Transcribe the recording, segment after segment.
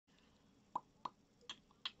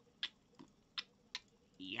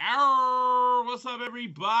Yarr! What's up,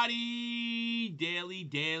 everybody? Daily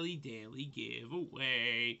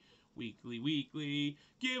giveaway. Weekly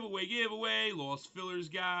giveaway. Lost fillers,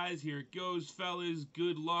 guys. Here it goes, fellas.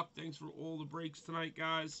 Good luck. Thanks for all the breaks tonight,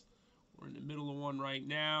 guys. We're in the middle of one right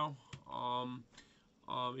now.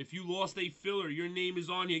 If you lost a filler, your name is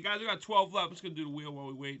on here. Guys, we got 12 left. I'm just going to do the wheel while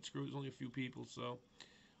we wait. Screw it, there's only a few people, so.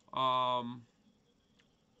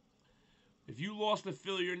 If you lost a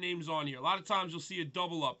filler, your name's on here. A lot of times you'll see a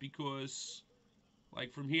double up because,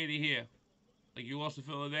 like, from here to here. Like, you lost a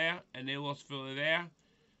filler there, and they lost a filler there.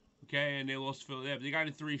 Okay, and they lost a filler there. But they got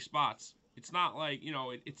in 3 spots. It's not like, you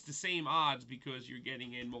know, it's the same odds because you're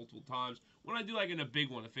getting in multiple times. When I do, like, in a big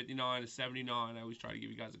one, a 59, a 79, I always try to give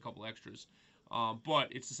you guys a couple extras. But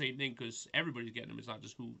it's the same thing because everybody's getting them. It's not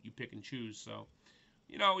just who you pick and choose. So,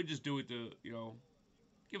 you know, we just do it to, you know,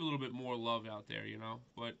 give a little bit more love out there, you know.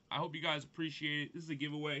 But I hope you guys appreciate it. This is a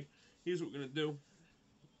giveaway. Here's what we're going to do.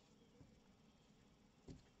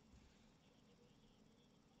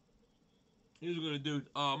 Here's what we're going to do.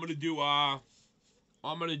 I'm going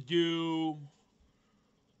to do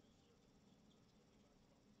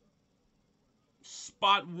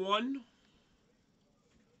spot 1.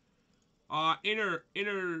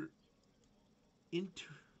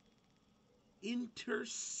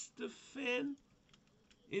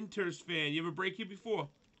 Inters fan. You ever break here before?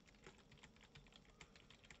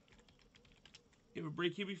 You ever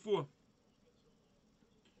break here before?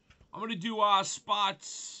 I'm going to do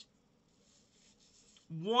spots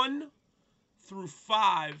 1 through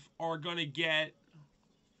 5 are going to get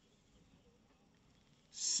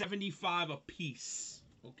 75 a piece.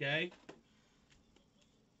 Okay?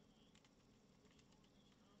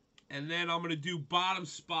 And then I'm going to do bottom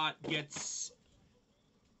spot gets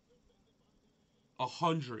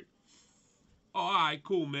 100. Oh, all right,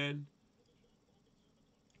 cool, man.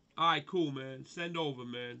 All right, cool, man. Send over,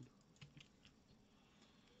 man.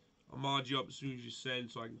 I'll mod you up as soon as you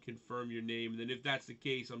send so I can confirm your name. And then if that's the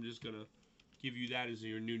case, I'm just going to give you that as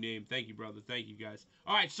your new name. Thank you, brother. Thank you, guys.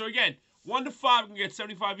 All right, so again, 1 to 5, we can get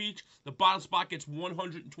 75 each. The bottom spot gets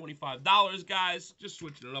 $125, guys. Just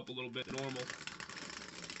switching it up a little bit normal.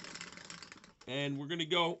 And we're going to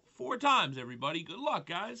go 4 times, everybody. Good luck,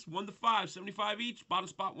 guys. 1 to 5, 75 each. Bottom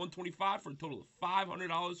spot, 125 for a total of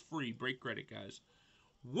 $500 free. Break credit, guys.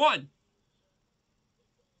 1.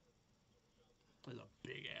 That's a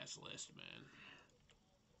big-ass list, man.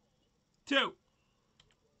 2.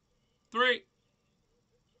 3.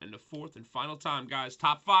 And the 4th and final time, guys.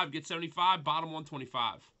 Top 5 get 75. Bottom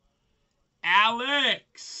 125.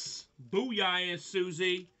 Alex. Booyah, Aunt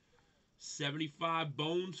Susie. 75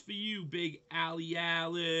 bones for you, Big Allie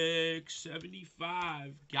Alex.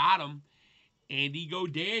 75. Got him. Andy Go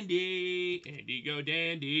Dandy. Andy Go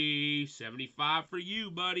Dandy. 75 for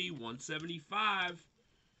you, buddy. 175.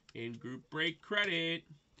 In group break credit.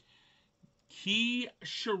 Key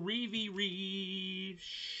Sharivi Reeves.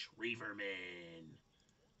 Shriverman.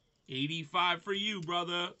 85 for you,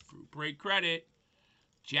 brother. Group break credit.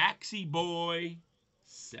 Jaxie Boy.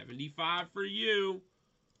 75 for you.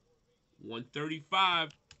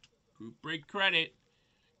 135, group break credit.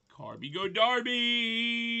 Carby Go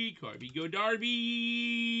Darby. Carby Go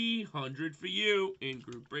Darby. 100 for you in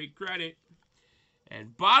group break credit.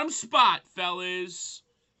 And bottom spot, fellas.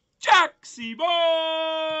 Jaxie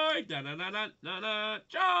Boy. Da-na-na-na-na-na.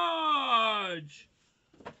 Charge.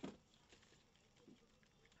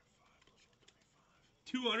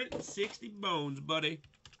 260 bones, buddy.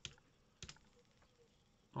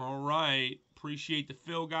 All right. Appreciate the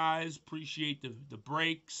fill, guys. Appreciate the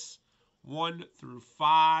breaks. 1 through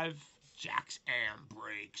 5. Jax Am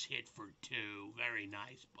breaks. Hit for 2. Very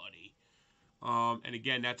nice, buddy. And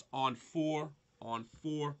again, that's on 4. On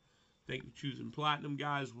 4. Thank you for choosing Platinum,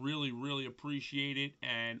 guys. Really, really appreciate it.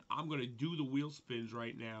 And I'm going to do the wheel spins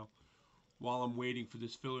right now while I'm waiting for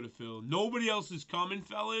this filler to fill. Nobody else is coming,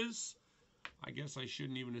 fellas. I guess I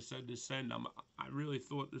shouldn't even have said to send. I really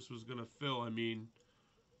thought this was going to fill. I mean,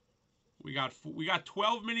 we got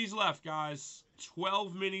 12 minis left, guys.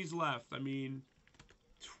 12 minis left. I mean,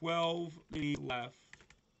 12 minis left.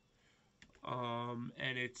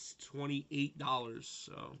 And it's $28.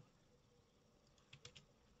 So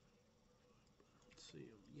let's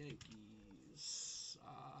see. Yankees.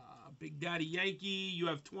 Big Daddy Yankee, you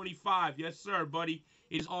have 25. Yes, sir, buddy.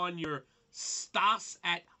 It is on your Stas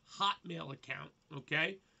at Hotmail account.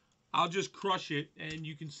 Okay, I'll just crush it, and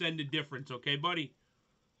you can send the difference. Okay, buddy.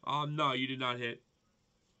 No, you did not hit.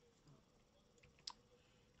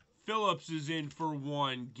 Phillips is in for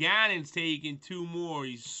 1. Gannon's taking 2 more.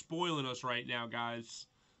 He's spoiling us right now, guys.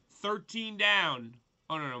 13 down.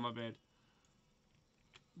 Oh, no, my bad.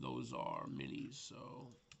 Those are minis, so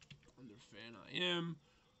Thunder fan I am.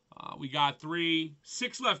 We got 3.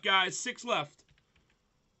 6 left, guys. 6 left.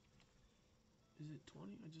 Is it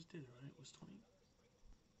 20? I just did it, right? It was 20?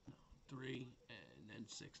 No. 3 and then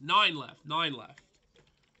 6. 9 left. 9 left.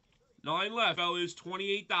 9 left, fellas.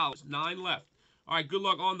 $28. 9 left. All right, good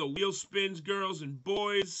luck on the wheel spins, girls and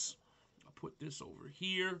boys. I'll put this over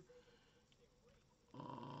here. Let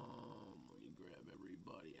me grab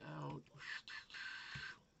everybody out.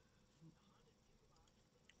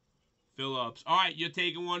 Phillips. All right, you're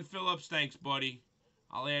taking one, Phillips. Thanks, buddy.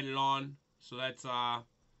 I'll add it on. So that's a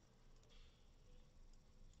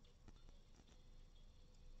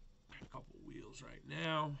couple wheels right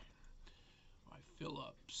now. All right,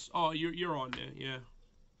 Phillips. Oh, you're on there, yeah.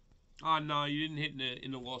 Oh no, you didn't hit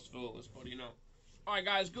in the lost filler list, buddy. No. All right,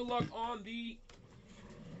 guys. Good luck on the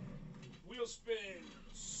wheel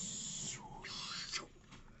spins.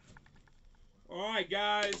 All right,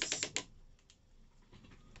 guys.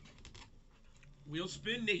 Wheel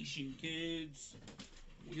Spin Nation, kids.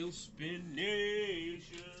 Wheel Spin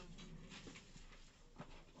Nation.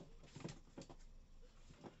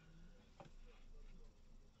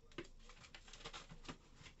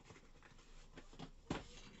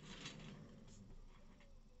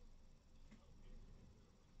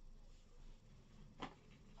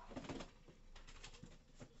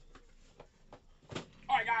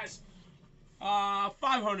 All right, guys.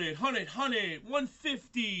 500, 100,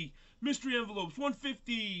 150. Mystery envelopes,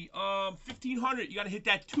 150, 1,500. You got to hit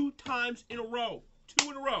that 2 times in a row. 2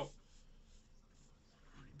 in a row.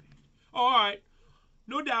 All right.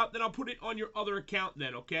 No doubt. Then I'll put it on your other account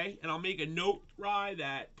then, okay? And I'll make a note, Rye,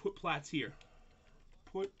 that put Platts here.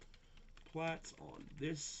 Put Platts on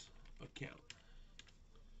this account.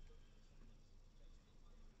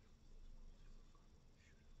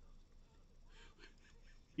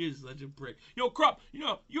 Here's such a break. Yo, Krupp, you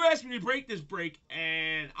know, you asked me to break this break,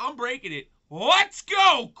 and I'm breaking it. Let's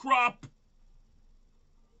go, Krupp!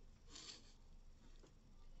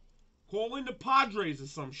 Call in the Padres or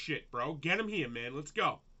some shit, bro. Get him here, man. Let's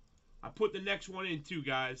go. I put the next one in, too,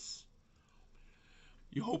 guys.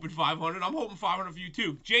 You hoping 500? I'm hoping 500 for you,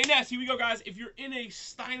 too. Jay Ness, here we go, guys. If you're in a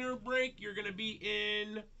Steiner break, you're going to be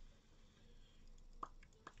in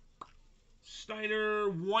Steiner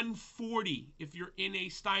 140 if you're in a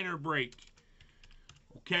Steiner break.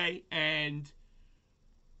 Okay, and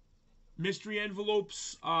mystery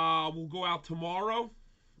envelopes will go out tomorrow.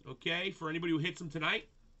 Okay, for anybody who hits them tonight,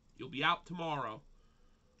 you'll be out tomorrow.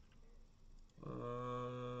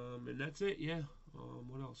 And that's it, yeah.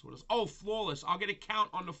 What else? What else? Oh, Flawless. I'll get a count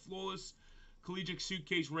on the Flawless Collegiate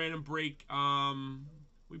Suitcase random break.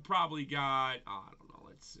 We probably got, I don't know,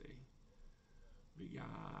 let's see. We got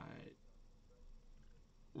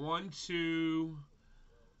 1, 2,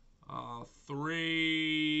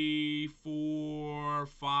 3, 4,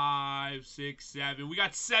 5, 6, 7. We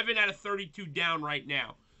got 7 out of 32 down right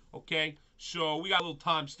now. Okay? So we got a little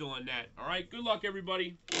time still on that. All right? Good luck,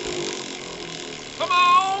 everybody. Come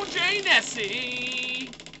on, Jay Nessie.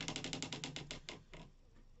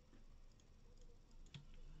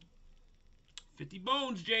 $50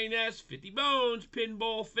 bones, Jay Ness. $50 bones.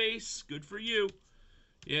 Pinball face. Good for you.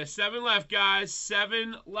 Yeah, 7 left, guys.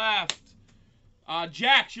 7 left.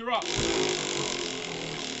 Jax, you're up.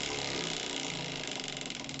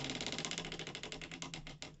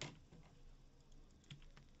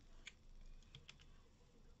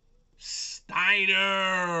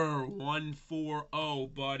 Steiner,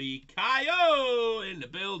 140, buddy. Kyle in the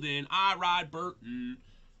building. I ride Burton.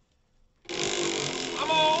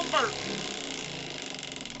 Come on, Burton.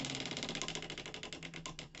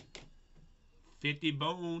 50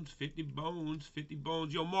 bones, 50 bones, 50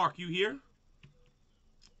 bones. Yo, Mark, you here?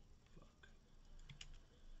 Fuck.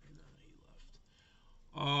 No, he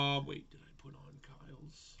left. Wait, did I put on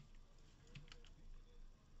Kyle's?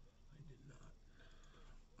 I did not.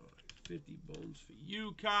 All right, 50 bones for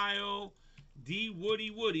you, Kyle. D. Woody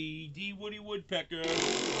Woody. D. Woody Woodpecker.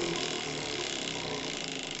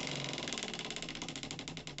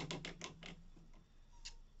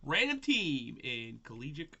 Random team in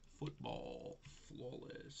collegiate football.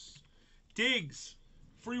 Flawless. Diggs.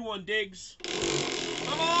 Free one, Diggs.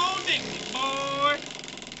 Come on, Diggs, boy.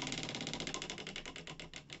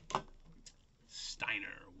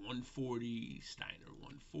 Steiner, 140. Steiner,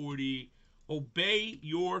 140. Obey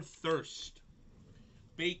your thirst.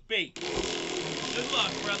 Bake, bake. Good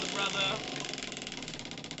luck, brother.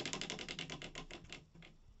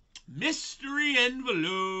 Mystery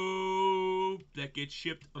envelope. That gets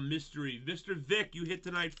shipped a mystery. Mr. Vic, you hit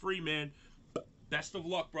tonight free, man. Best of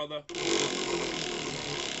luck, brother.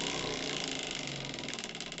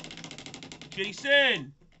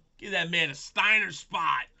 Jason, give that man a Steiner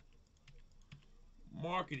spot.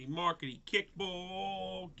 Markety, markety,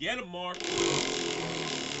 kickball. Get him, Mark.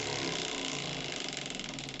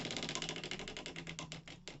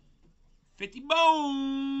 50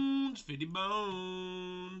 bones. 50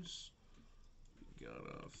 bones. We got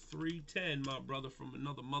a 310, my brother from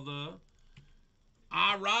another mother.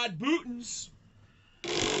 I ride Bootins.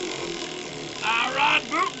 I ride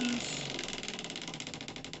Bootins.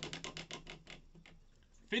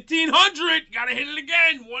 1,500. Gotta hit it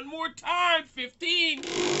again. One more time. 15.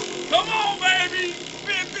 Come on, baby.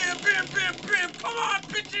 Bim, bim, bim, bim, bim. Come on,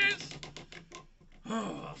 bitches.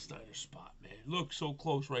 Oh, Steiner spot, man. Look so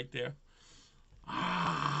close right there.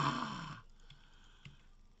 Ah.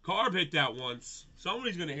 Carb hit that once.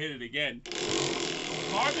 Somebody's going to hit it again.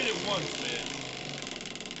 Carb hit it once, man.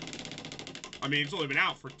 I mean, it's only been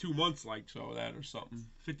out for 2 months, like so, that or something.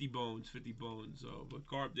 50 bones, 50 bones. So, but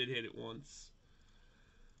Carb did hit it once.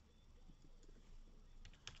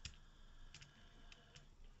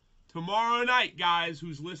 Tomorrow night, guys,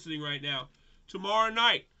 who's listening right now, tomorrow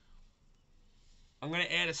night, I'm going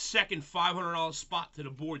to add a second $500 spot to the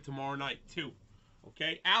board tomorrow night, too.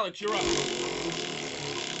 Okay? Alex, you're up.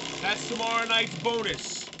 That's tomorrow night's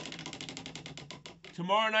bonus.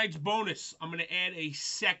 Tomorrow night's bonus, I'm going to add a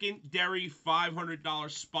secondary $500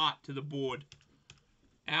 spot to the board.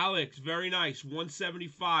 Alex, very nice.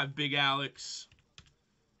 175, big Alex.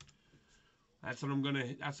 That's what I'm going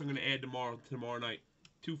to add tomorrow night.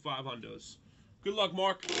 2 500s. Good luck,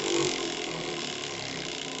 Mark.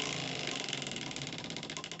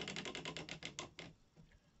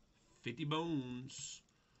 50 bones.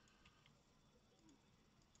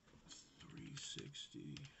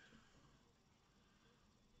 360.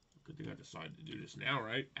 Good thing I decided to do this now,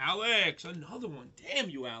 right? Alex, another one.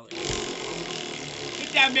 Damn you, Alex.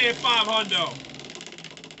 Hit that man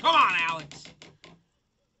 500. Come on, Alex.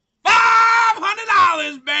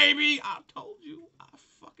 $500, baby. I told you. I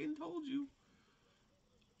fucking told you.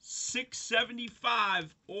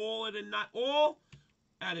 675. All at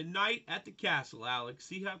a night at the castle, Alex.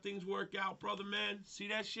 See how things work out, brother, man? See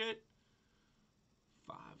that shit?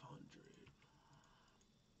 500.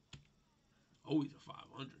 Always a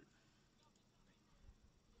 500.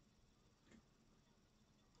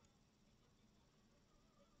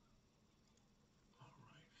 All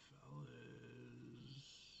right, fellas.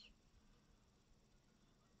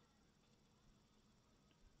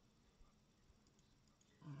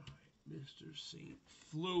 All right, Mr. St.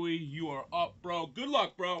 Fluey, you are up, bro. Good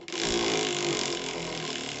luck, bro.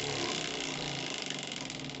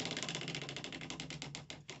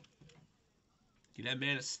 Get that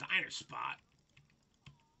man a Steiner spot.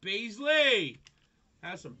 Baisley.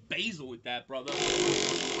 Have some basil with that, brother.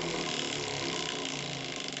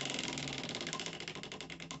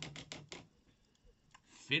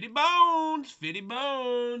 50 bones. 50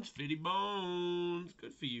 bones. 50 bones.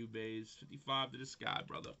 Good for you, Bays. 55 to the sky,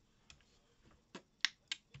 brother.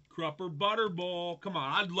 Crupper Butterball. Come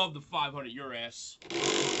on, I'd love the 500 your ass.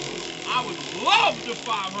 I would love the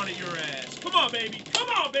 500 your ass. Come on, baby. Come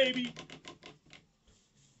on, baby.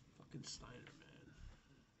 Fucking Steiner, man.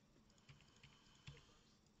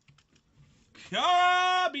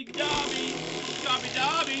 Cubby Dobby. Cubby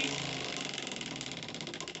Dobby.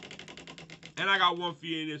 And I got one for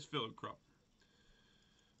you in this filler, Krupp.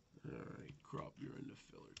 All right, Krupp, you're in the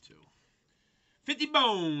filler, too. 50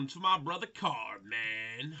 bones for my brother Carb,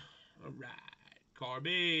 man. All right,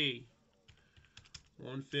 Carby.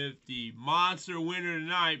 150. Monster winner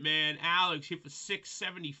tonight, man. Alex hit for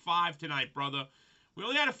 675 tonight, brother. We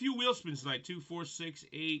only had a few wheel spins tonight. 2, 4, 6,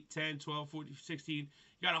 8, 10, 12, 14, 16. You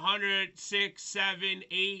got 100, 6, 7,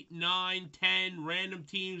 8, 9, 10 random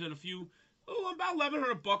teams and a few, about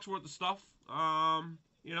 $1,100 worth of stuff.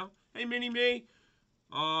 You know, hey, mini-me.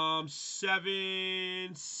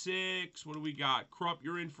 7, 6. What do we got? Krupp,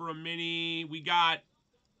 you're in for a mini. We got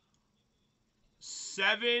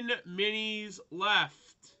 7 minis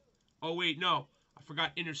left. Oh, wait, no. I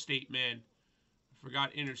forgot Interstate, man. I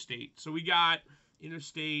forgot Interstate. So we got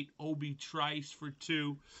Interstate, Obi Trice for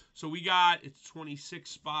 2. So we got, it's 26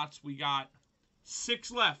 spots. We got 6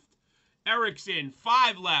 left. Erickson,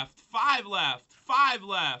 5 left. 5 left. 5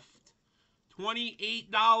 left.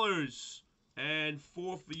 $28. And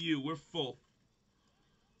 4 for you. We're full.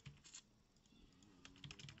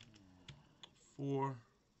 4.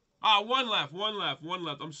 Ah, 1 left. 1 left. 1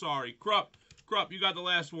 left. I'm sorry. Krupp, you got the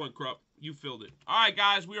last one, Krupp. You filled it. All right,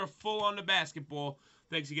 guys. We are full on the basketball.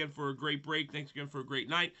 Thanks again for a great break. Thanks again for a great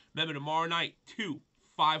night. Remember, tomorrow night, 2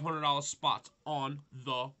 $500 spots on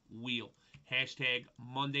the wheel. Hashtag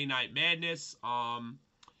Monday Night Madness. I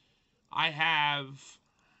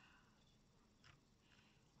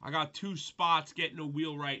I got 2 spots getting a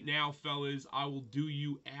wheel right now, fellas. I will do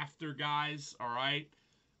you after, guys. All right.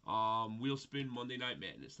 Wheel spin Monday Night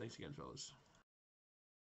Madness. Thanks again, fellas.